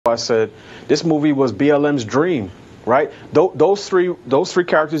I said this movie was BLM's dream, right? Those three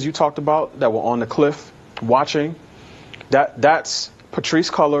characters you talked about that were on the cliff watching, that's Patrice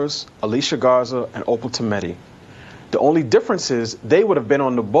Cullors, Alicia Garza, and Opal Tometi. The only difference is they would have been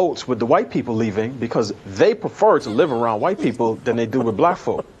on the boats with the white people leaving because they prefer to live around white people than they do with black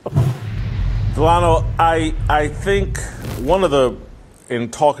folk. Delano, I think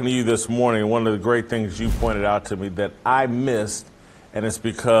in talking to you this morning, one of the great things you pointed out to me that I missed, and it's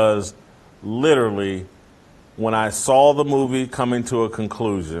because literally when I saw the movie coming to a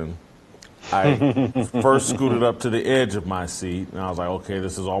conclusion, I first scooted up to the edge of my seat, and I was like, okay,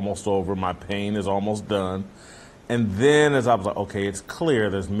 this is almost over. My pain is almost done. And then as I was like, okay, it's clear.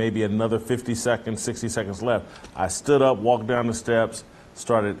 There's maybe another 50 seconds, 60 seconds left. I stood up, walked down the steps,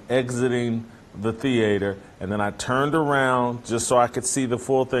 started exiting the theater, and then I turned around just so I could see the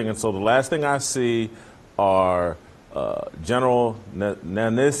full thing. And so the last thing I see are General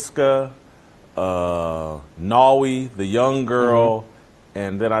Naniska, Nawi, the young girl,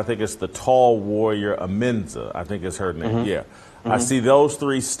 and then I think it's the tall warrior, Amenza, I think is her name, yeah. I see those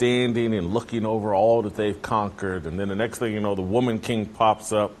three standing and looking over all that they've conquered, and then the next thing you know, the Woman King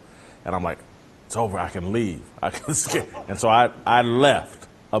pops up, and I'm like, it's over, I can leave. I can skip. And so I left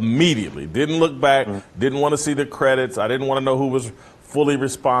immediately, didn't look back, didn't want to see the credits, I didn't want to know who was fully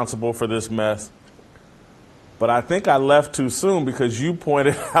responsible for this mess. But I think I left too soon because you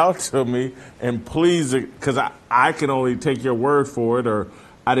pointed out to me, and please, because I can only take your word for it, or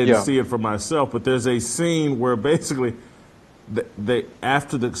I didn't see it for myself, but there's a scene where basically they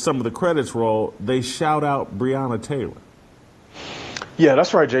after some of the credits roll, they shout out Breonna Taylor. Yeah,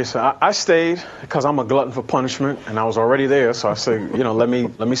 that's right, Jason. I stayed because I'm a glutton for punishment, and I was already there, so I said, let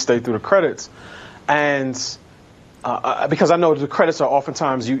me stay through the credits. And because I know the credits are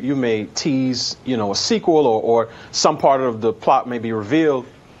oftentimes you may tease, a sequel or some part of the plot may be revealed.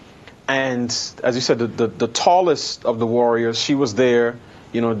 And as you said, the tallest of the warriors, she was there.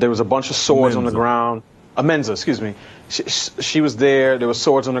 There was a bunch of swords on the ground. Amenza, excuse me. She was there. There were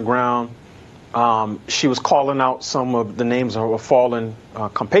swords on the ground. She was calling out some of the names of her fallen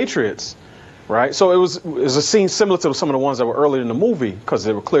compatriots, right? So it was a scene similar to some of the ones that were earlier in the movie because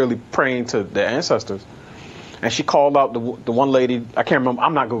they were clearly praying to their ancestors. And she called out the one lady, I can't remember,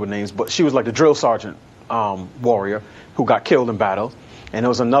 I'm not good with names, but she was like the drill sergeant warrior who got killed in battle. And there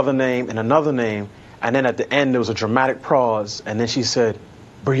was another name and another name. And then at the end, there was a dramatic pause. And then she said,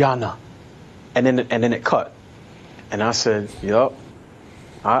 Brianna. And then it cut. And I said, yep,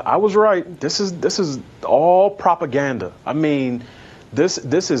 I was right. This is all propaganda. I mean, this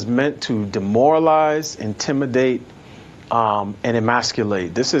is meant to demoralize, intimidate, and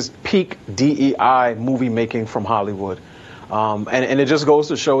emasculate. This is peak DEI movie making from Hollywood. And it just goes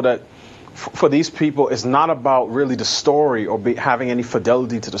to show that for these people, it's not about really the story or having any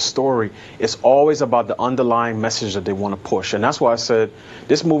fidelity to the story. It's always about the underlying message that they want to push. And that's why I said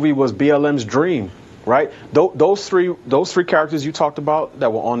this movie was BLM's dream, right? Those three characters you talked about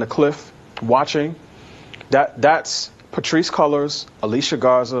that were on the cliff watching, that's Patrice Cullors, Alicia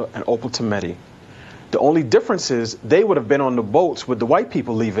Garza, and Opal Tometi. The only difference is they would have been on the boats with the white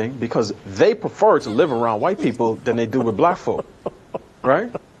people leaving because they prefer to live around white people than they do with black folk,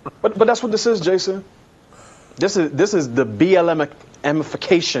 right? But that's what this is, Jason. This is the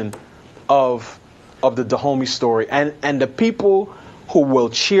BLM-ification of the Dahomey story, and the people who will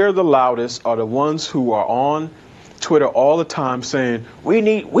cheer the loudest are the ones who are on Twitter all the time saying we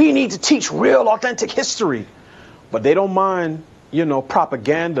need to teach real, authentic history, but they don't mind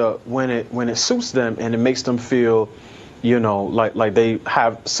propaganda when it suits them and it makes them feel like they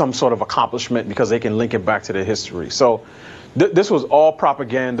have some sort of accomplishment because they can link it back to their history. So this was all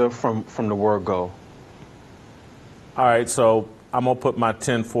propaganda from the word go. All right, so I'm going to put my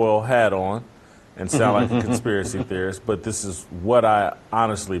tinfoil hat on and sound like a conspiracy theorist, but this is what I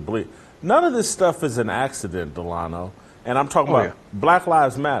honestly believe. None of this stuff is an accident, Delano. And I'm talking about Black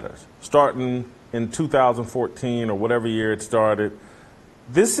Lives Matter, starting in 2014 or whatever year it started.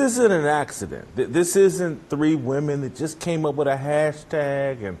 This isn't an accident. This isn't three women that just came up with a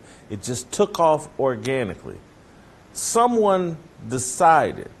hashtag and it just took off organically. Someone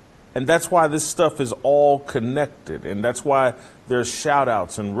decided, and that's why this stuff is all connected, and that's why there's shout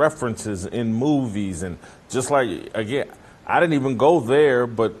outs and references in movies, and just like, again, I didn't even go there,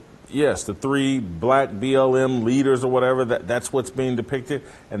 but yes, the three black BLM leaders or whatever, that's what's being depicted,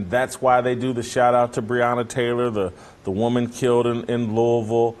 and that's why they do the shout out to Breonna Taylor, the woman killed in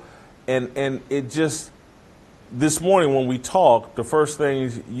Louisville, and it just, this morning when we talked, the first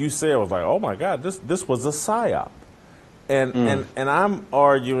thing you said was like, oh my God, this was a psyop. And I'm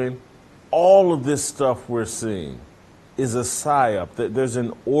arguing all of this stuff we're seeing is a psyop. There's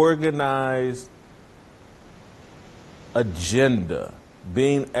an organized agenda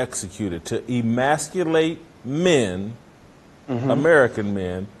being executed to emasculate men, American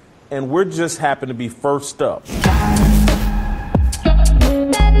men, and we're just happen to be first up.